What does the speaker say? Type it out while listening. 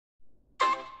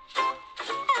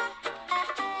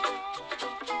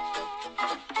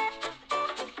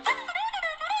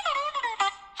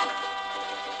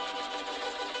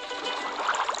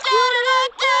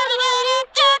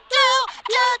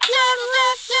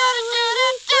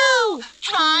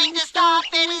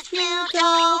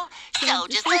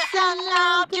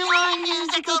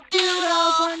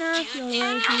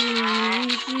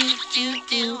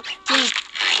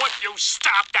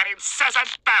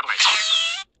wasn't babbling.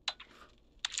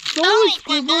 Sorry,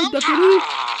 Squidward, Deputy.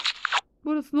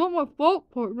 But it's not my fault,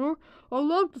 partner. I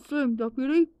love to sing,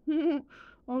 Deputy. I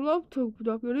love to,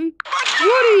 Deputy. Woody!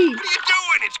 What are you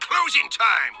doing? It's closing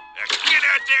time. Now get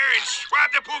out there and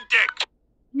swab the poop deck.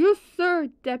 Yes, sir,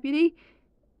 Deputy.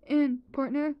 And,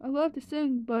 partner, I love to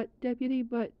sing, but, Deputy,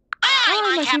 but...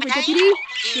 Oh, my favorite deputy!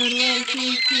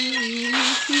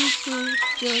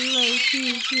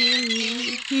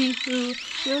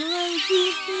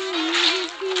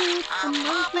 I'm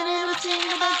hoping it'll sing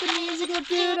about the musical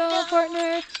doodle,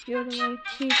 partner.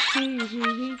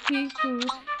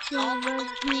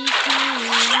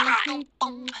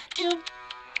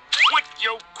 Would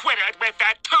you quit it with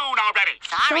that tune already?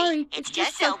 Sorry, it's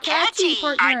just so catchy,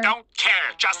 partner. I don't care.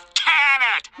 Just can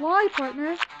it. Why,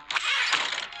 partner?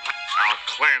 I'll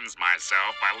cleanse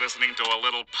myself by listening to a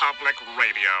little public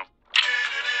radio.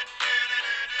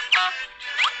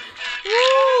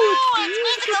 Ooh, it's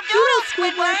musical doodle,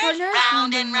 Squidward, partner.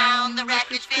 Round and round the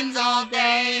record spins all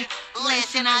day.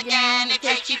 Listen again, it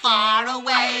takes you far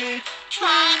away.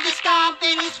 Trying to stop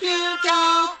any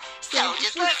futile. So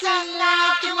just listen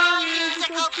loud to my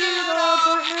musical doodle,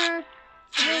 partner.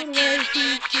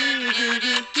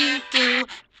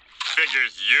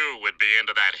 Figures you would be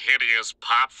into that hideous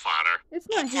pop fodder. It's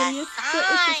not It's a hideous, but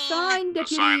it's a sign, A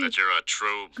Deputy. sign that you're a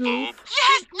true boob.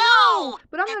 Yes, no!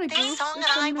 But I'm not a This goof. song It's and I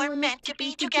something were we're meant to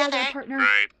be together. partner.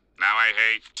 Great. Now I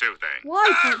hate two things. Why,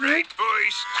 All partner? right,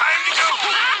 boys. Time to go.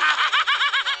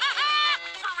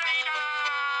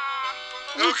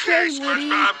 Okay, Okay, Woody.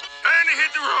 SpongeBob. Time to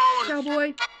hit the road. Cowboy.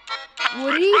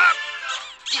 Woody? SpongeBob.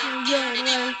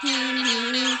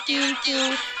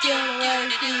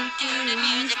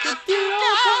 Musical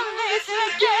doodle, listen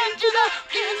again to the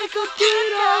musical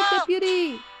doodle. Deputy.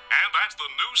 And that's the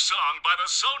new song by the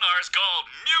Sonars called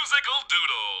Musical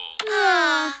Doodle.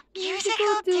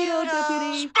 Musical doodle,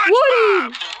 Deputy. SpongeBob.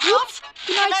 Woody! Whoops!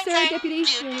 Good night, sir, Deputy.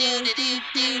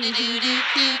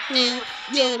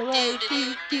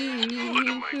 What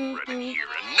am I running here?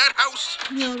 A nut house?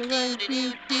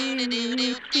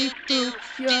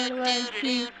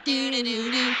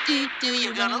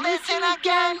 You're gonna listen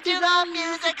again to the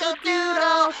musical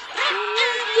doodle.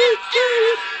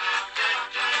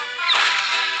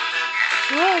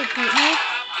 Whoa, partner.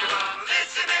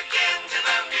 Listen again to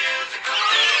the musical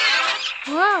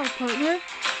doodle. Wow, partner.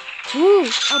 Ooh,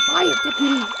 I'll buy it,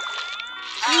 Deputy.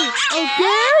 Ooh, oh,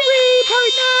 Gary,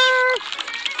 partner!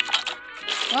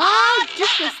 Ah,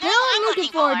 just the smell I'm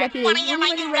looking for, Deputy. Wanna hear my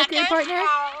Want a new record, record? partner?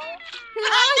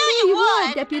 I knew you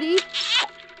would. Deputy.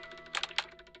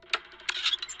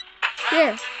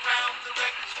 There.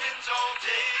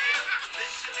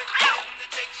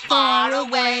 Far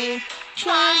away,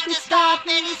 trying to stop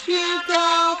any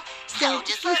futile. So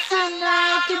just listen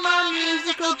now to my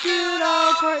musical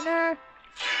doodle. Partner.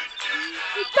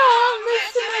 Don't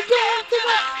listen again to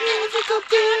my musical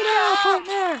doodle,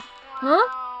 partner. Huh?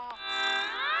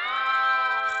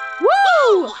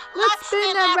 Woo! Let's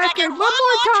spin that record one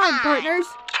more time, partners.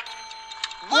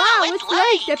 Wow, it's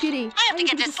late, Deputy. I have to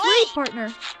get to sleep, sleep.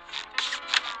 partner.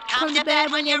 Come to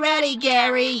bed when you're ready,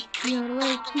 Gary.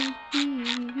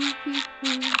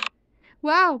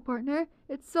 Wow, partner,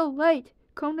 it's so late.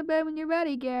 Come to bed when you're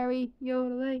ready, Gary.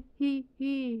 Yodelay, hee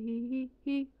hee hee hee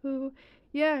hee hoo.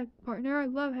 Yeah, partner, I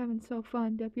love having so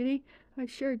fun, Deputy. I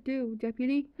sure do,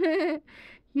 Deputy.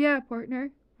 Yeah, partner.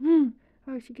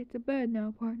 I should get to bed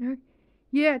now, partner.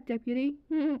 Yeah, Deputy.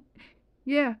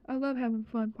 Yeah, I love having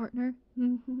fun, partner.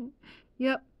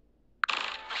 Yep.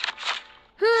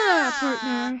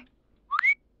 Partner.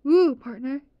 Ooh,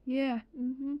 partner. Yeah.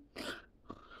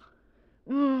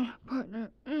 Partner.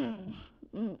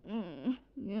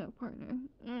 Yeah, partner.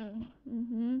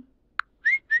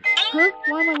 Huh?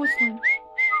 Why am I whistling?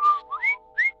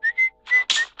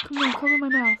 Come on, cover my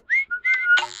mouth.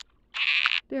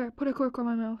 There, put a cork on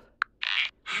my mouth.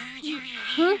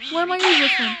 Huh? Why am I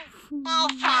whistling?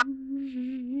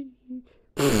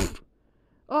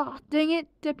 Oh, dang it,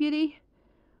 Deputy.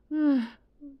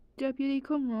 Deputy,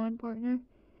 come on, partner.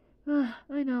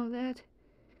 I know that.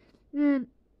 And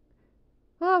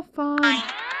oh, fine.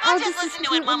 I'll just listen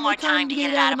to it one more time to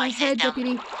get it out of my system.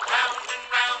 Deputy.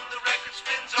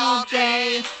 All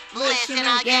day, listen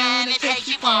again, it takes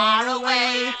you far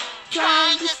away.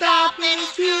 Trying to stop any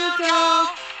futile.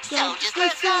 So just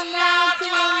listen now to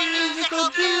my musical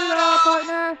doodle.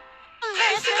 Partner.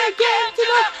 Listen again to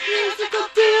the musical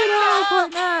doodle.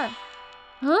 Partner.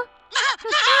 Huh?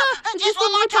 Just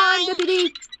one more time.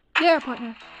 Deputy. There,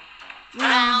 partner.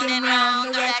 Round and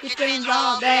round the record spins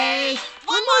all day.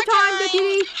 One more time,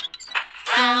 Deputy.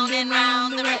 Round and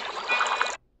round the record.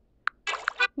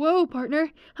 Whoa,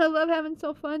 partner. I love having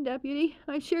so fun, Deputy.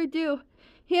 I sure do.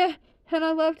 Yeah, and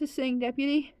I love to sing,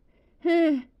 Deputy.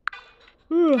 I'm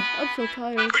so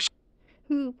tired.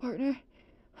 Ooh, partner.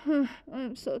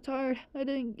 I'm so tired. I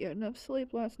didn't get enough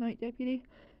sleep last night, Deputy.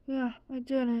 Yeah, I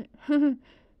didn't. You're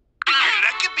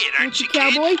lucky a bit, aren't you,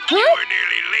 Cowboy? kid? You were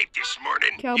nearly late this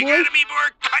morning. Cowboy? You gotta be more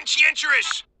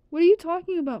conscientious. What are you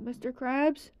talking about, Mr.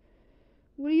 Krabs?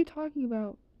 What are you talking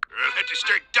about? I'll have to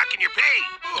start ducking your pay.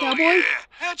 Cowboy? Oh, yeah,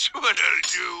 that's what I'll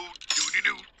do.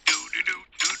 Do-do-do, do-do-do,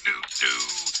 do-do-do.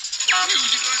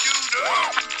 Musical do-do.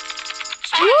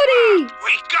 Woody!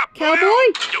 Wake up, Cowboy?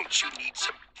 Will. Don't you need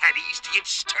some patties to get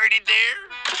started there?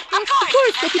 Of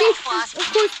course, Deputy. Of course,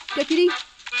 Deputy.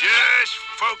 Just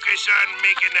focus on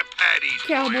making the patties,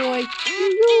 Cowboy.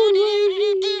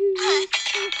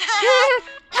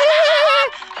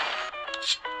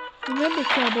 Remember,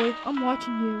 Cowboy, I'm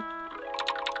watching you.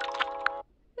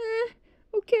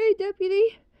 Okay,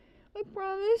 Deputy. I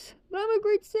promise. But I'm a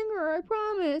great singer, I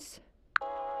promise.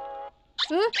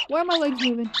 Why are my legs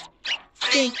moving?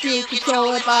 Think you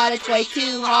control it, but it's way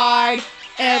too hard.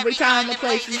 Every time the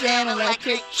place is an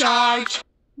electric charge.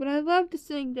 But I love to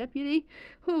sing, Deputy.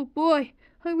 Oh boy,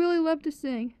 I really love to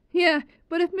sing. Yeah,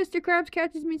 but if Mr. Krabs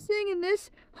catches me singing this,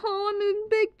 oh, I'm in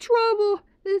big trouble.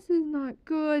 This is not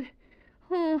good.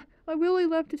 Oh, I really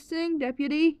love to sing,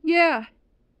 Deputy. Yeah.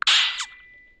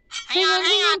 Hang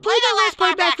on. Play that last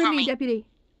part back for me. Deputy.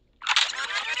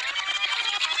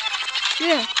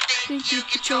 Yeah. Think you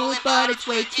control it, but it's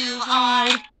way too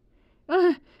hard.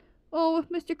 Oh, if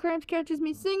Mr. Krabs catches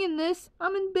me singing this,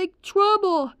 I'm in big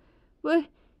trouble. But,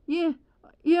 yeah,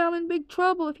 I'm in big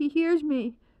trouble if he hears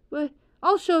me. But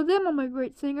I'll show them I'm a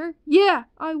great singer. Yeah,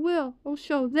 I will. I'll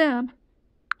show them.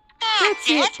 That's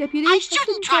it, Deputy. I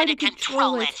shouldn't try to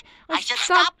control it. I should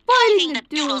stop fighting the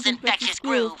doodle's infectious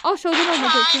groove. I'll show them I'm a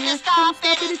great Trying singer. to stop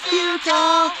Couldn't it is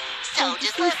futile. So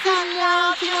just listen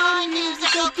now to our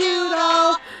musical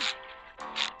doodle.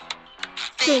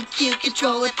 Think you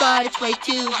control it, but it's way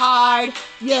too hard.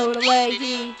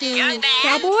 Yodel-a-dee-doo.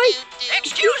 Cowboy?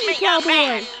 Excuse me, young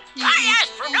man. I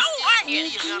asked for no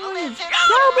onions. Cowboy!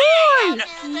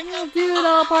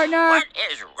 Doodle, partner. What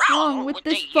is wrong with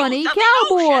this the funny youth of the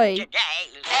cowboy? ocean today?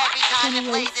 Every time the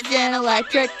place is an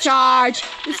electric charge.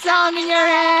 The song in your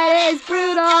head is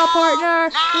brutal, partner.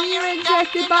 When you're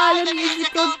injected by the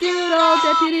musical doodle,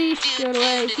 Deputy.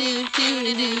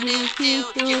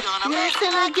 Doodle-a-doo-doo-doo-doo-doo.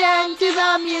 Listen again to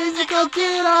the musical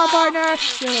doodle, partner.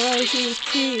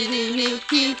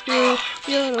 Doodle-a-doo-doo-doo-doo-doo.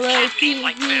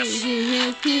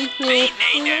 Doodle-a-doo-doo-doo-doo-doo.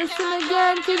 Listen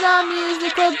again to the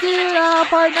musical doodle,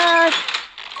 partner.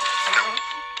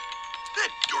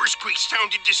 That door squeak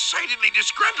sounded decidedly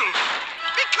disgruntled.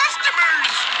 The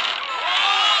customers!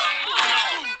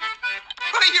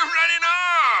 Why are you running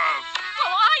off? Oh,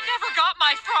 I never got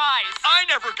my fries. I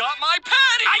never got my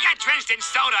patty! I got drenched in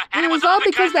soda. And it was all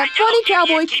because that funny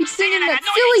cowboy keeps singing that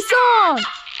silly song.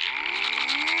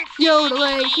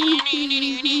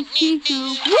 Yodel-a-hee-hee-hee-hee-hoo.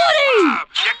 Woody! You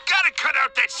gotta cut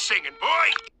out that singing,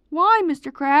 boy. Why, Mr.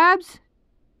 Krabs?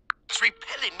 It's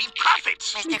repelling me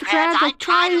profits. Mr. Krabs, I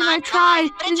tried and I tried.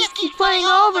 It just keeps playing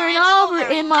over and over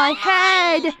in my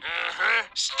head.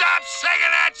 Stop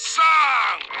singing that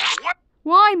song. One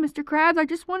Why, Mr. Krabs? I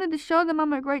just wanted to show them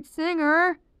I'm a great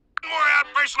singer. more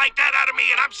outburst like that out of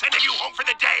me, and I'm sending you home for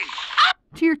the day.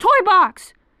 To your toy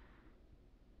box.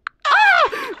 Ah!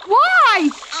 Why?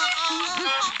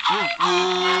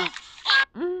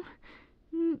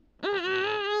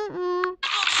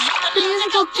 The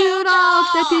musical doodle,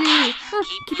 Deputy.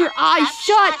 Keep your eyes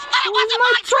shut. Where's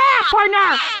my trap,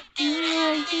 partner?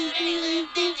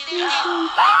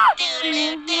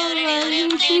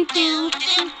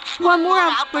 One more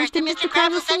outburst and Mr.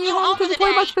 Krabs will send you home to the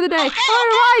toy box for the day. All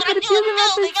right, but if you can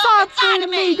let this stop for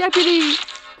me, Deputy.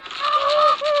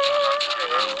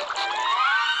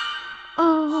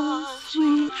 Oh,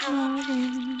 sweet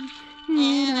loving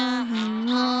in a home,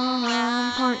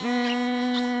 partner.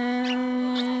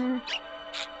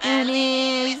 And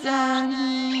it's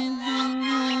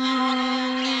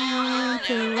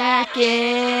to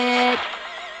racket.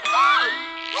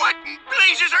 What in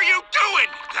blazes are you doing?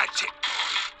 That's it.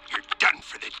 You're done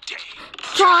for the day.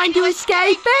 Trying to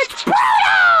escape, it's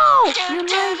brutal! You're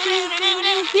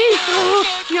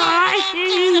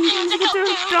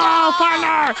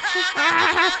partner!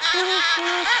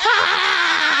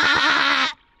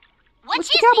 What's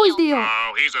the Cowboys' deal?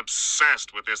 Oh, he's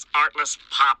obsessed with this artless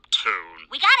pop tune.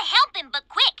 We gotta help him, but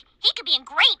quick. He could be in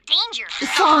great danger. The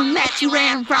song that you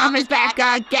ran from is back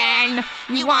again.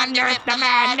 You wonder if the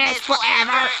madness will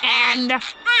ever end.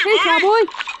 Hey, Cowboy!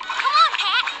 Come on,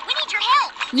 Pat. We need your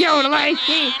help. Yodelay,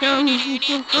 hee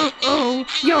hoo, oh oh.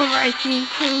 Yodelay, hee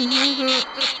hoo,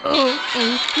 oh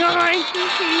oh. Yodelay,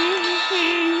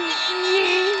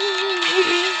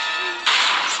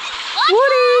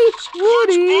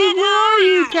 Woody, where are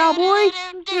you, cowboy?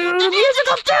 The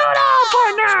musical tune,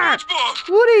 partner. SpongeBob!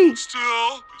 Woody.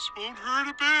 Still, this won't hurt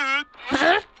a bit.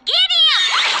 Huh? Get him!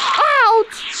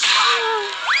 Ouch!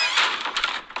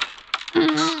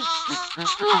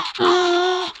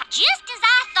 Just as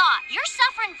I thought, you're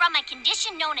suffering from a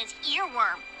condition known as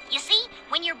earworm. You see,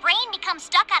 when your brain becomes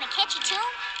stuck on a catchy tune,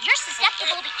 you're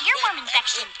susceptible to earworm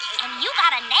infection, and you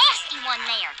got a nasty one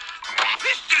there.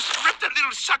 Let's just rip the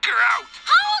little sucker out.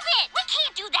 Hold it! We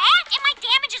can't do that! It might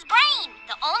damage his brain.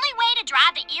 The only way to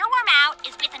drive the earworm out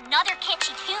is with another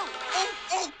catchy tune.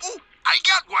 Oh, I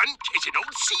got one. It's an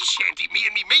old sea shanty me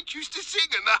and me mate used to sing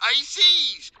in the high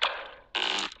seas.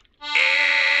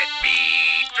 It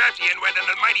beats drafty and wet on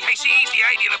the mighty high seas, the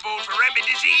ideal abode for rampant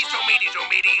disease. So mateys,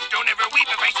 don't ever weep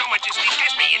if I so much as sneak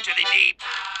cast me into the deep.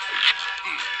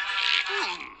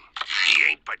 He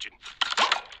ain't budging.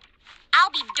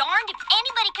 I'll be darned if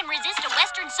anybody can resist a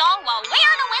Western song while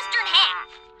wearing a Western hat.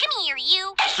 Come here,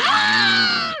 you.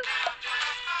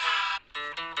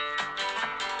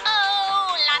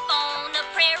 Oh, life on the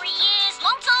prairie is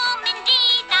lonesome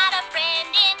indeed. Not a friend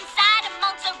inside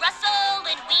amongst the rustle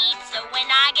and weeds. So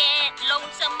when I get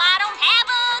lonesome, I don't have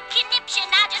a conniption.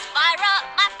 I just fire up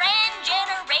my friend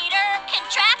generator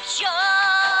contraption.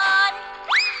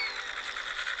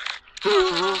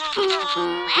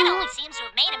 That only seems to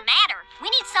have made him madder. We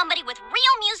need somebody with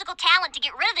real musical talent to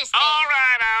get rid of this thing. All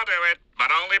right, I'll do it. But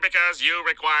only because you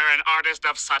require an artist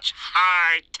of such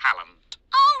high talent.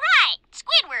 All right,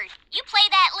 Squidward, you play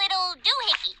that little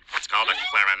doohickey. It's called a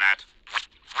clarinet.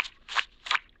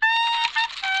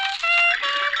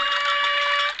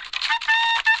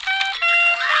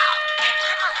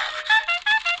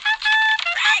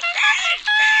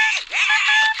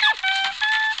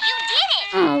 You did it!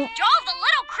 Drove the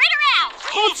little critter out.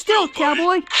 Hold still,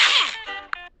 cowboy.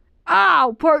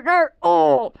 Ow, partner.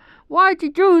 Oh, why'd you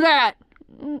do that?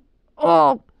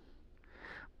 Oh,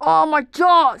 my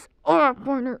jaws. Oh,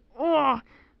 partner. Oh,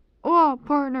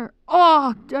 partner.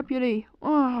 Oh, deputy.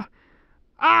 Oh,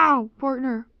 ow,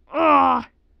 partner. Oh,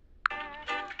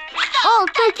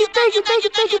 thank you,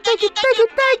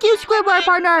 Squidward,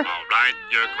 partner. All right,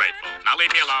 you're grateful. Now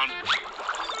leave me alone.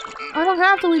 I don't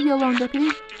have to leave you alone,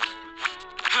 deputy.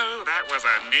 Oh, that was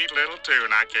a neat little tune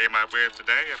I came up with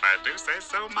today, if I do say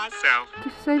so myself.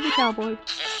 To save the cowboy.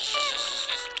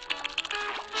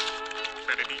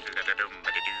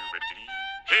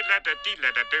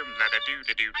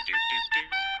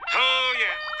 Oh,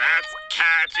 yeah, that's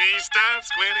catchy stuff,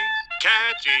 Squiddy.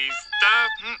 Catchy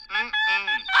stuff.